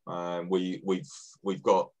 We've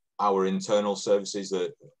got our internal services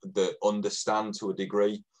that understand to a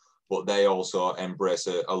degree, but they also embrace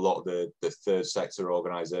a lot of the third sector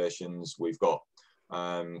organisations. We've got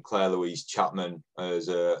Claire Louise Chapman as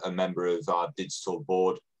a member of our digital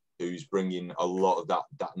board, who's bringing a lot of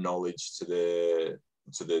that knowledge to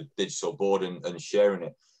the digital board and sharing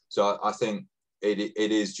it. So I think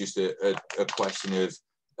it is just a question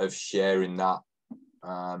of sharing that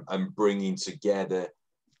and bringing together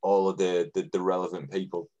all of the relevant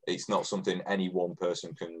people. It's not something any one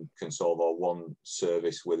person can solve, or one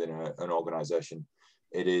service within an organisation.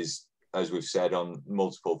 It is, as we've said on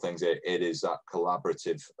multiple things, it is that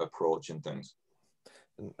collaborative approach and things.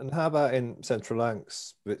 And how about in Central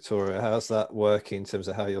Lancs, Victoria? How's that working in terms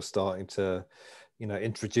of how you're starting to, you know,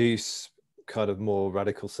 introduce kind of more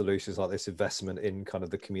radical solutions like this investment in kind of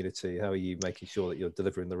the community? How are you making sure that you're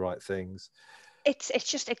delivering the right things? It's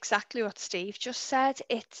just exactly what Steve just said.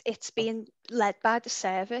 It's being led by the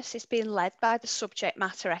service. It's being led by the subject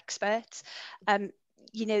matter experts.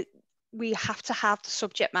 You know, we have to have the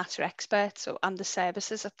subject matter experts and the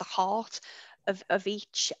services at the heart of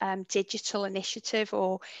each digital initiative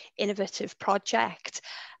or innovative project.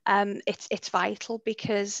 It's vital,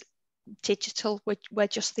 because digital, we're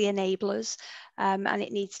just the enablers, and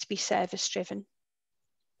it needs to be service driven.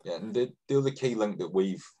 Yeah, and the other key link that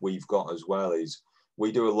we've got as well is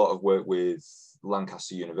we do a lot of work with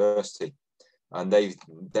Lancaster University, and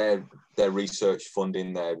their research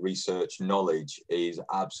funding, their research knowledge is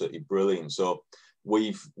absolutely brilliant. So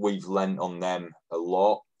we've lent on them a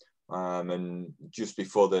lot, and just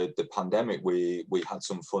before the pandemic, we had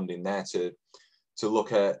some funding there to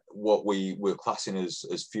look at what we were classing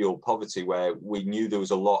as fuel poverty, where we knew there was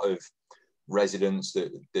a lot of residents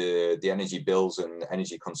that the energy bills and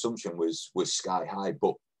energy consumption was sky high,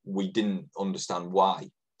 but we didn't understand why.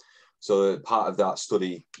 So part of that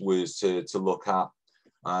study was to look at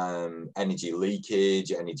energy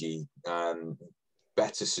leakage, energy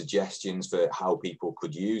better suggestions for how people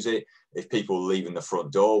could use it, if people were leaving the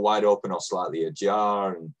front door wide open or slightly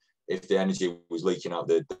ajar, and if the energy was leaking out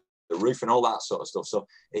the roof and all that sort of stuff. So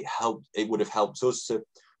it would have helped us to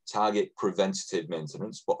target preventative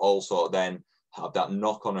maintenance, but also then have that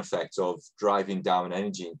knock-on effect of driving down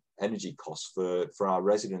energy costs for our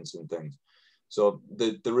residents and things. So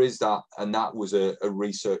there is that, and that was a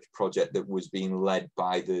research project that was being led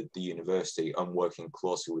by the university and working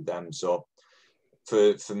closely with them. So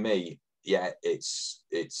for me, yeah, it's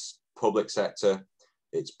public sector,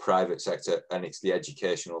 it's private sector, and it's the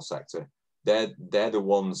educational sector. They're the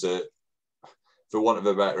ones that, for want of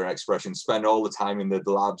a better expression, spend all the time in the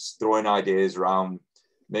labs throwing ideas around,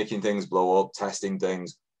 making things blow up, testing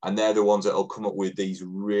things, and they're the ones that will come up with these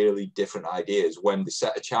really different ideas. When they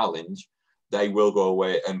set a challenge, they will go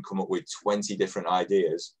away and come up with 20 different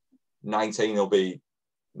ideas. 19 will be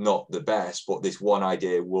not the best, but this one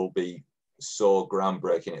idea will be so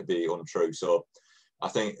groundbreaking it'll be untrue. So I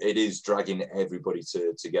think it is dragging everybody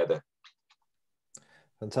together.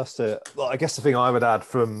 Fantastic. Well, I guess the thing I would add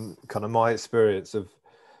from kind of my experience of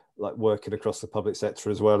like working across the public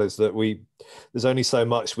sector as well is that there's only so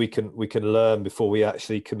much we can learn before we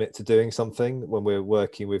actually commit to doing something when we're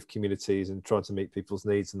working with communities and trying to meet people's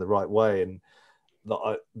needs in the right way. And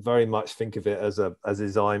I very much think of it as a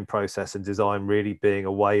design process, and design really being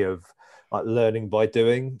a way of like learning by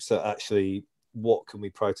doing. So actually, what can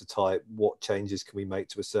we prototype? What changes can we make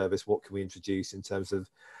to a service? What can we introduce in terms of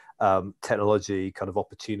technology kind of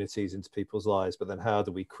opportunities into people's lives? But then how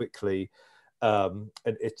do we quickly and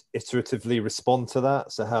iteratively respond to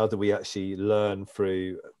that? So how do we actually learn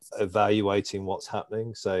through evaluating what's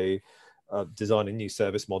happening? So designing new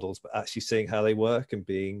service models, but actually seeing how they work and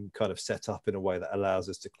being kind of set up in a way that allows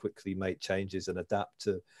us to quickly make changes and adapt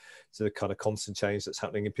to the kind of constant change that's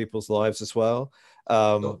happening in people's lives as well.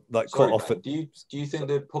 Quite often, do you think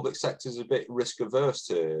the public sector is a bit risk averse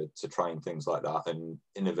to trying things like that and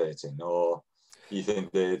innovating, or you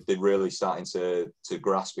think they're really starting to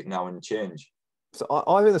grasp it now and change? So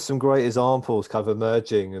I think there's some great examples kind of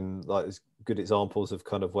emerging, and like there's good examples of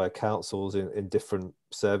kind of where councils in different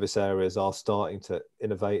service areas are starting to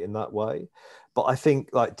innovate in that way. But I think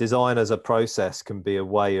like design as a process can be a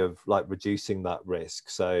way of like reducing that risk.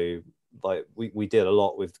 So like we did a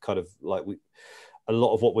lot with kind of like a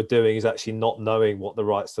lot of what we're doing is actually not knowing what the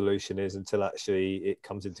right solution is until actually it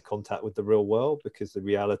comes into contact with the real world, because the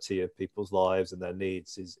reality of people's lives and their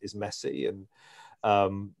needs is messy,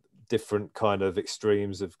 and different kind of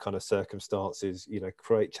extremes of kind of circumstances, you know,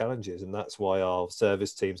 create challenges. And that's why our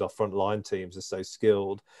service teams, our frontline teams, are so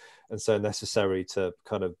skilled and so necessary to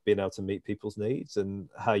kind of being able to meet people's needs, and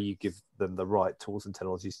how you give them the right tools and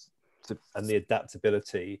technologies and the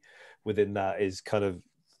adaptability within that is kind of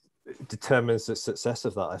determines the success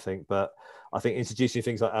of that, I think. But I think introducing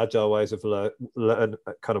things like agile ways of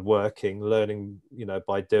kind of learning, you know,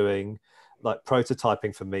 by doing, like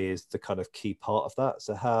prototyping for me is the kind of key part of that.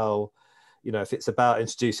 So how, you know, if it's about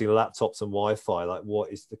introducing laptops and Wi-Fi, like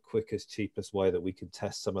what is the quickest, cheapest way that we can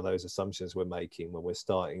test some of those assumptions we're making when we're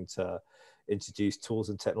starting to introduce tools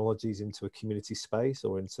and technologies into a community space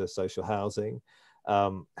or into social housing?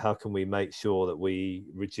 How can we make sure that we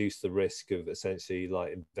reduce the risk of essentially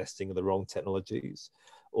like investing in the wrong technologies,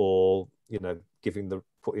 or, you know,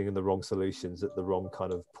 putting in the wrong solutions at the wrong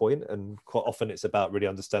kind of point? And quite often it's about really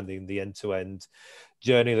understanding the end-to-end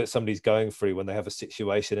journey that somebody's going through when they have a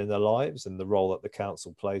situation in their lives, and the role that the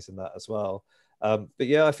council plays in that as well. But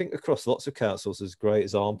yeah, I think across lots of councils, there's great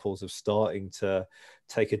examples of starting to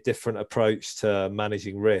take a different approach to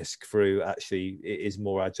managing risk through actually it is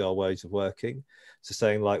more agile ways of working. So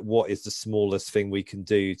saying like, what is the smallest thing we can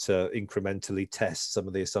do to incrementally test some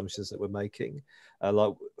of the assumptions that we're making?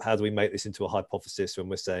 Like, how do we make this into a hypothesis when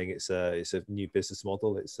we're saying it's a new business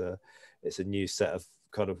model? It's a new set of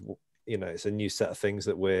kind of, you know, it's a new set of things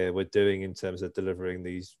that we're doing in terms of delivering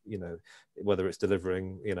these, you know, whether it's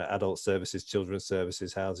delivering, you know, adult services, children's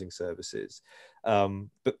services, housing services.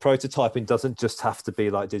 But prototyping doesn't just have to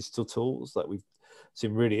be like digital tools. Like we've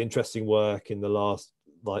seen really interesting work in the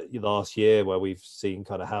last year where we've seen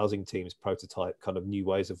kind of housing teams prototype kind of new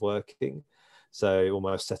ways of working. So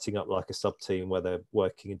almost setting up like a sub team where they're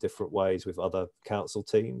working in different ways with other council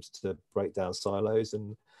teams to break down silos.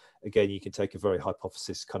 And again, you can take a very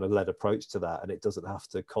hypothesis kind of led approach to that, and it doesn't have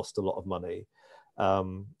to cost a lot of money.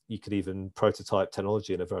 You could even prototype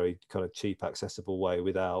technology in a very kind of cheap, accessible way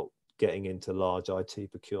without getting into large IT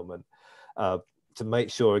procurement. To make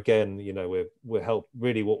sure, again, you know,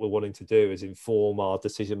 really what we're wanting to do is inform our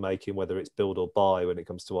decision making, whether it's build or buy when it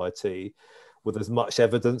comes to IT, with as much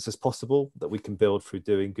evidence as possible that we can build through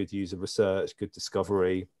doing good user research, good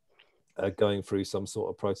discovery, going through some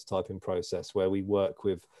sort of prototyping process where we work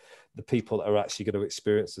with the people that are actually going to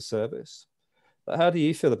experience the service. But how do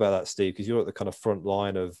you feel about that, Steve? Because you're at the kind of front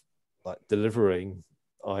line of like delivering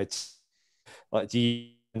IT. Like, do you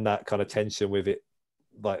have that kind of tension with it,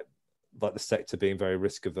 like like the sector being very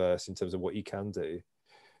risk averse in terms of what you can do?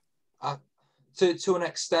 To an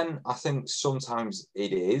extent, I think sometimes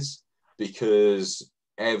it is, because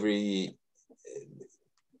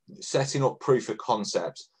setting up proof of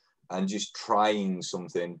concept and just trying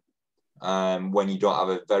something when you don't have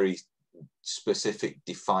a very specific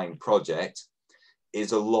defined project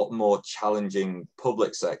is a lot more challenging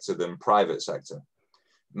public sector than private sector.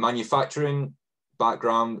 Manufacturing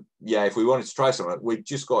background, yeah, if we wanted to try something, we'd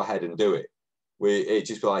just go ahead and do it. It'd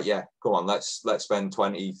just be like, yeah, come on, let's spend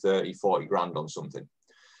 20, 30, 40 grand on something.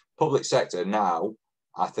 Public sector now,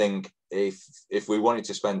 I think if we wanted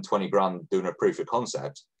to spend 20 grand doing a proof of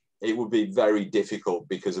concept, it would be very difficult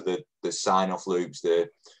because of the sign-off loops, the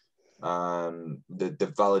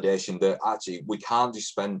validation, that actually we can't just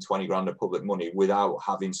spend 20 grand of public money without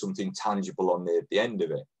having something tangible on the end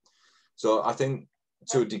of it. So I think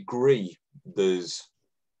to a degree, there's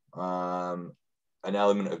an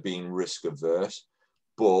element of being risk averse,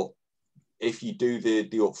 but if you do the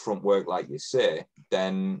upfront work, like you say,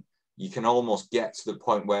 then you can almost get to the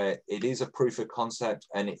point where it is a proof of concept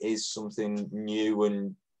and it is something new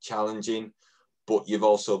and challenging, but you've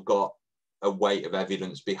also got a weight of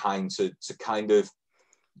evidence behind to kind of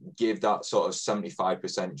give that sort of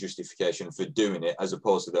 75% justification for doing it, as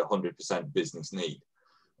opposed to the 100% business need.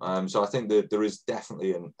 So I think that there is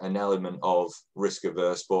definitely an element of risk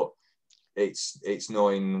averse, but it's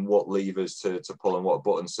knowing what levers to pull and what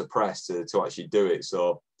buttons to press to actually do it.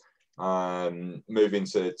 So moving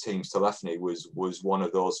to Teams telephony was one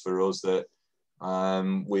of those for us that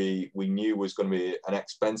we knew was going to be an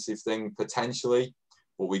expensive thing potentially,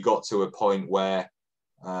 but we got to a point where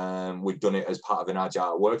we'd done it as part of an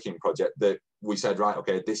agile working project that we said, right,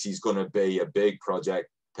 okay, this is going to be a big project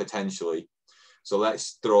potentially. So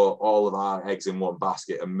let's throw all of our eggs in one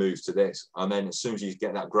basket and move to this. And then as soon as you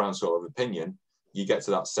get that groundswell of opinion, you get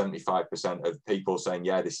to that 75% of people saying,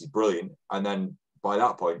 yeah, this is brilliant. And then by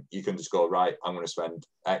that point, you can just go, right, I'm going to spend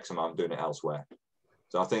X amount doing it elsewhere.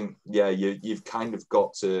 So I think, yeah, you've kind of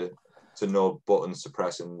got to know buttons to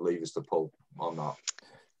press and levers to pull on that.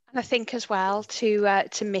 And I think as well,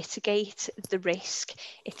 to mitigate the risk,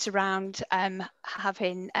 it's around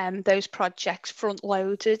having those projects front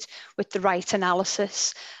loaded with the right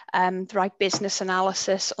analysis, the right business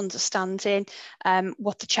analysis, understanding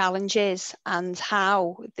what the challenge is and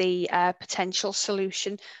how the potential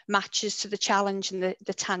solution matches to the challenge and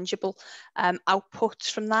the tangible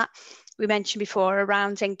outputs from that. We mentioned before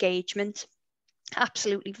around engagement.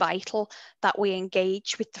 Absolutely vital that we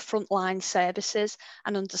engage with the frontline services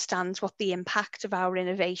and understand what the impact of our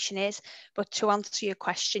innovation is. But to answer your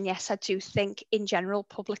question, yes, I do think in general,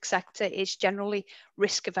 public sector is generally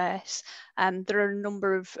risk averse. There are a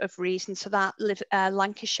number of reasons for that.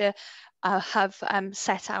 Lancashire have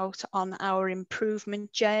set out on our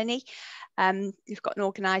improvement journey. We've got an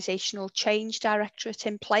organisational change directorate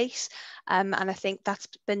in place, and I think that's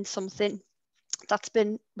been something that's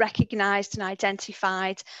been recognised and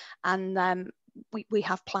identified, and we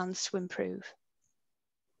have plans to improve.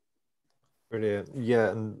 Brilliant. Yeah,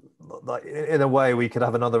 and like in a way we could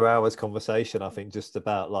have another hour's conversation, I think, just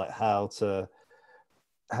about like how to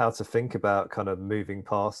think about kind of moving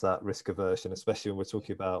past that risk aversion, especially when we're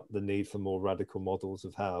talking about the need for more radical models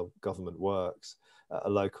of how government works at a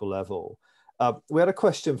local level. We had a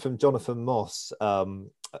question from Jonathan Moss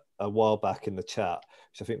a while back in the chat,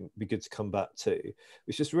 which I think would be good to come back to,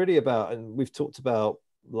 which is really about, and we've talked about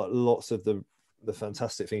like lots of the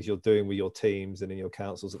fantastic things you're doing with your teams and in your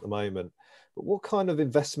councils at the moment, but what kind of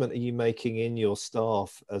investment are you making in your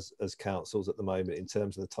staff as councils at the moment in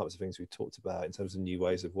terms of the types of things we've talked about, in terms of new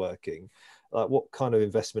ways of working? Like what kind of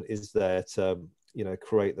investment is there to, you know,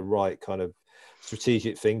 create the right kind of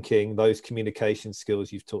strategic thinking, those communication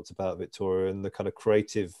skills you've talked about, Victoria, and the kind of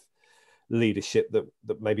creative leadership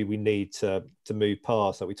that maybe we need to move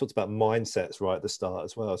past? Like we talked about mindsets right at the start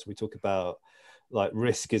as well, so we talk about like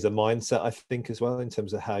risk is a mindset, I think, as well, in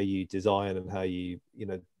terms of how you design and how you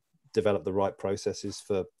develop the right processes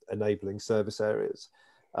for enabling service areas.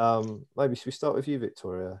 Maybe should we start with you,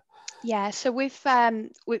 Victoria? Yeah, so we've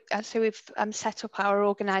set up our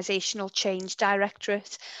organisational change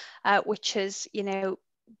directorate, which has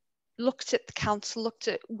looked at the council, looked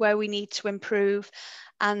at where we need to improve,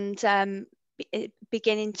 and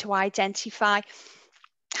beginning to identify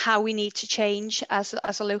how we need to change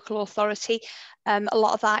as a local authority. A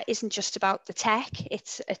lot of that isn't just about the tech,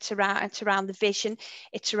 it's around the vision,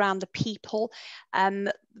 it's around the people.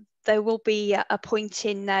 There will be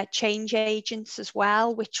appointing change agents as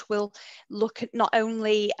well, which will look at not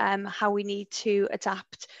only how we need to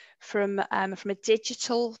adapt from a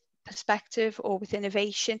digital perspective or with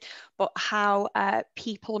innovation, but how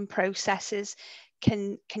people and processes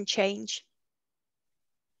can change.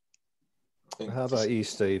 How about you,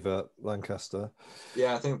 Steve, at Lancaster?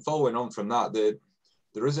 Yeah, I think following on from that,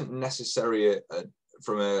 there isn't necessarily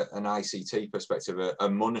from an ICT perspective a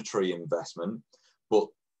monetary investment, but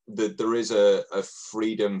there is a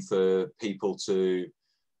freedom for people to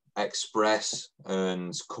express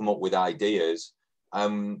and come up with ideas,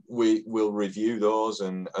 and we will review those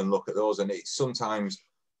and look at those. And it's sometimes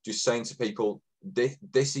just saying to people,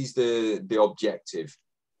 this is the objective,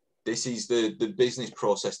 this is the business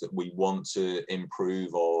process that we want to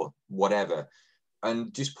improve or whatever,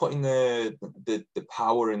 and just putting the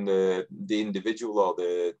power in the individual or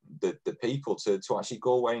the people to actually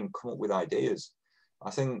go away and come up with ideas. I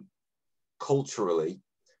think culturally,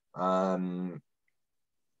 from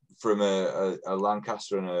a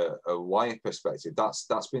Lancaster and a Wyatt perspective,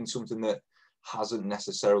 that's been something that hasn't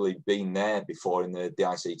necessarily been there before in the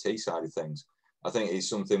ICT side of things. I think it's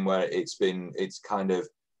something where it's kind of,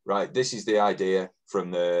 right, this is the idea from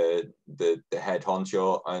the head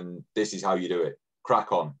honcho, and this is how you do it.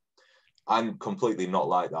 Crack on. I'm completely not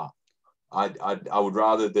like that. I would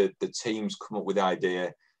rather the teams come up with the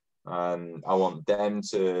idea. I want them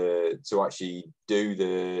to actually do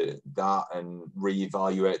that and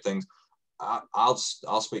reevaluate things. I'll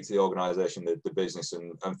speak to the organisation, the business,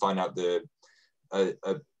 and find out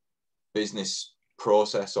a business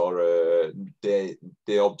process or the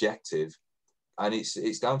objective, and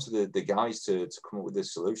it's down to the guys to come up with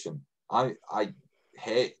this solution. I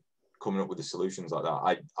hate coming up with the solutions like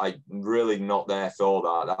that. I'm really not there for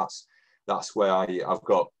that. That's where I've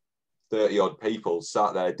got 30 odd people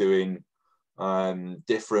sat there doing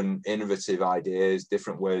different innovative ideas,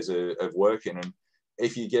 different ways of working. And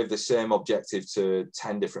if you give the same objective to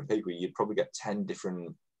 10 different people, you'd probably get 10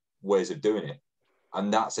 different ways of doing it.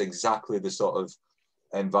 And that's exactly the sort of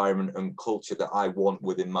environment and culture that I want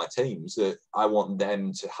within my teams, that I want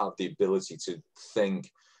them to have the ability to think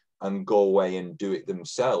and go away and do it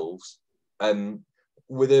themselves,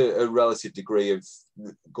 with a relative degree of,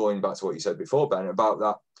 going back to what you said before, Ben,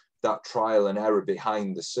 about that trial and error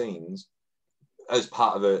behind the scenes as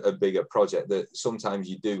part of a bigger project, that sometimes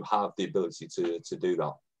you do have the ability to do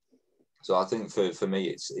that. So I think for me,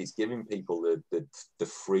 it's giving people the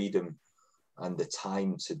freedom and the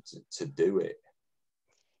time to do it.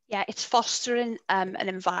 Yeah, it's fostering an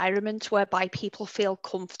environment whereby people feel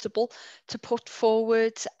comfortable to put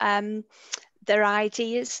forward their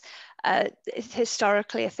ideas.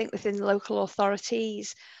 Historically, I think within local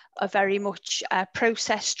authorities are very much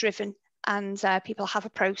process driven, and people have a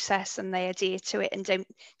process and they adhere to it and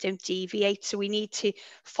don't deviate. So we need to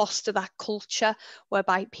foster that culture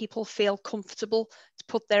whereby people feel comfortable to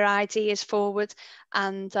put their ideas forward,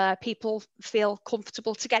 and people feel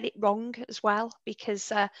comfortable to get it wrong as well,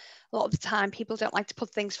 because a lot of the time people don't like to put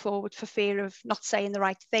things forward for fear of not saying the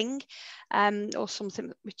right thing, or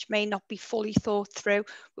something which may not be fully thought through.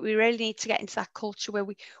 But we really need to get into that culture where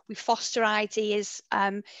we foster ideas,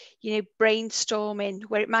 brainstorming,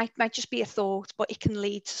 where it might just be a thought, but it can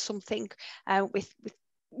lead to something with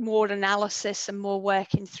more analysis and more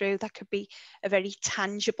working through. That could be a very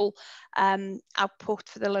tangible output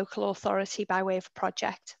for the local authority by way of a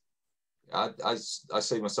project. I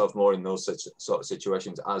see myself more in those sort of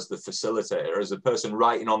situations as the facilitator, as a person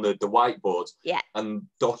writing on the whiteboard, and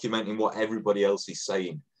documenting what everybody else is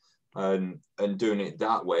saying, and doing it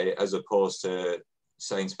that way, as opposed to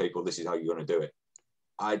saying to people, this is how you're going to do it.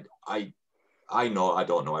 I know I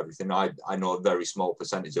don't know everything. I know a very small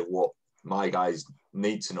percentage of what my guys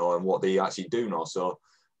need to know and what they actually do know. So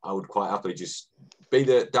I would quite happily just be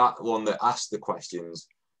that one that asks the questions,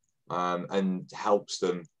 and helps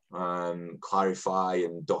them clarify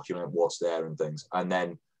and document what's there and things, and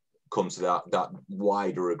then come to that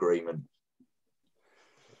wider agreement.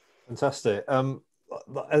 Fantastic.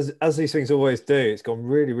 As these things always do, it's gone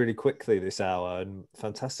really, really quickly this hour, and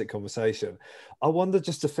fantastic conversation. I wonder,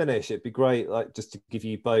 just to finish, it'd be great, like, just to give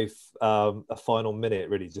you both a final minute,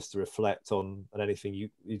 really, just to reflect on anything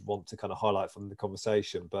you'd want to kind of highlight from the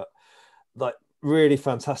conversation. But like, really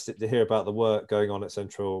fantastic to hear about the work going on at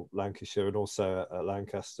Central Lancashire and also at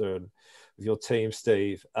Lancaster and with your team,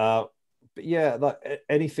 Steve. But yeah, like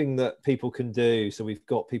anything that people can do. So we've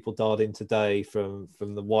got people dialed in today from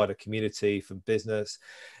the wider community, from business,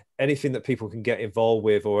 anything that people can get involved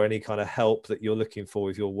with, or any kind of help that you're looking for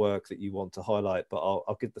with your work that you want to highlight. But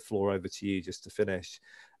I'll give the floor over to you just to finish.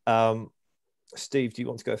 Steve, do you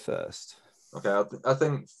want to go first? Okay, I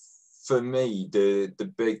think for me,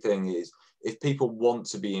 the big thing is, if people want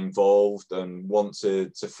to be involved and want to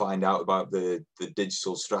find out about the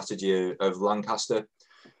digital strategy of Lancaster,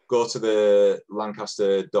 go to the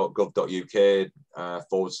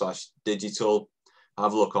lancaster.gov.uk/digital.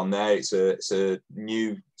 Have a look on there. It's a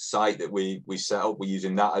new site that we set up. We're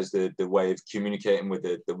using that as the way of communicating with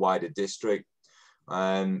the wider district.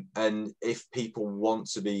 And if people want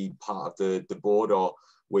to be part of the board, or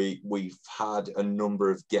we've had a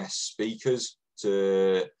number of guest speakers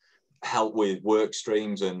to help with work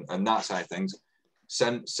streams and that side of things,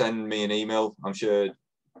 send me an email. I'm sure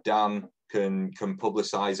Dan can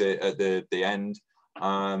publicize it at the end,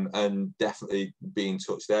 and definitely be in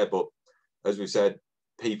touch there. But as we said,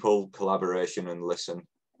 people, collaboration, and listen,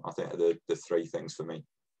 I think are the three things for me.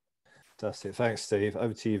 Fantastic. Thanks, Steve.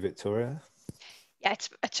 Over to you, Victoria. Yeah,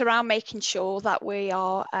 it's around making sure that we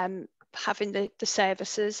are having the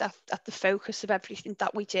services at the focus of everything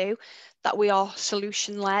that we do, that we are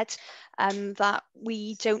solution-led, that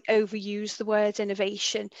we don't overuse the word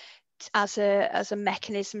innovation as a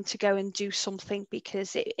mechanism to go and do something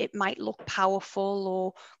because it might look powerful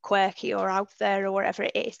or quirky or out there or whatever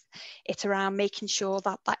it is. It's around making sure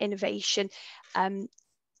that innovation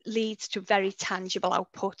leads to very tangible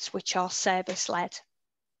outputs, which are service-led.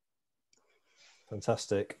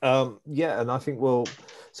 Fantastic. Yeah, and I think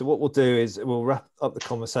so what we'll do is we'll wrap up the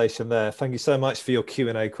conversation there. Thank you so much for your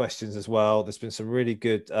Q&A questions as well. There's been some really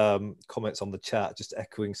good comments on the chat, just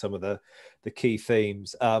echoing some of the key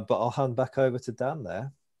themes. But I'll hand back over to Dan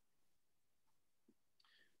there.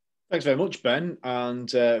 Thanks very much, Ben. And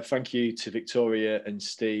thank you to Victoria and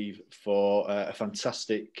Steve for a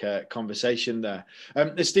fantastic conversation there.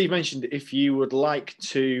 As Steve mentioned, if you would like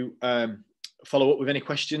to follow up with any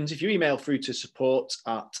questions, if you email through to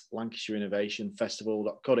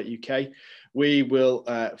support@lancashireinnovationfestival.co.uk, we will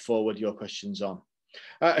forward your questions on.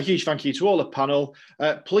 A huge thank you to all the panel.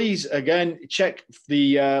 Please, again, check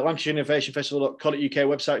the LancashireInnovationFestival.co.uk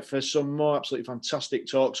website for some more absolutely fantastic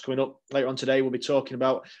talks coming up later on today. We'll be talking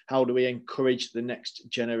about how do we encourage the next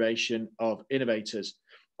generation of innovators.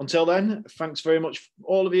 Until then, thanks very much,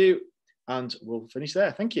 all of you, and we'll finish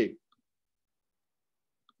there. Thank you.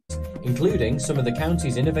 Including some of the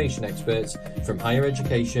county's innovation experts from higher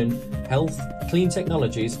education, health, clean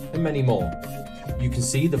technologies, and many more. You can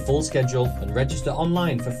see the full schedule and register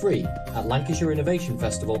online for free at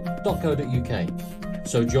LancashireInnovationFestival.co.uk.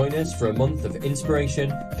 So join us for a month of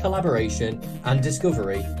inspiration, collaboration, and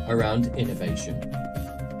discovery around innovation.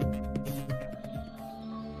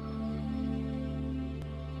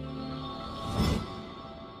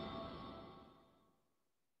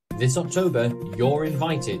 This October, you're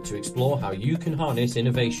invited to explore how you can harness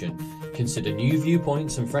innovation, consider new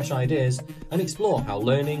viewpoints and fresh ideas, and explore how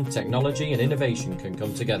learning, technology, and innovation can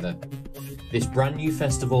come together. This brand new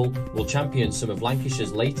festival will champion some of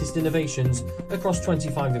Lancashire's latest innovations across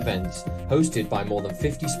 25 events, hosted by more than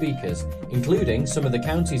 50 speakers, including some of the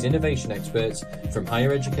county's innovation experts from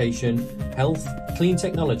higher education, health, clean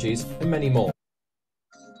technologies, and many more.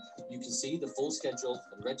 You can see the full schedule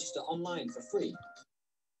and register online for free.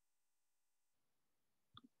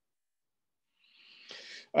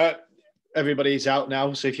 Everybody's out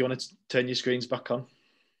now, so if you want to turn your screens back on.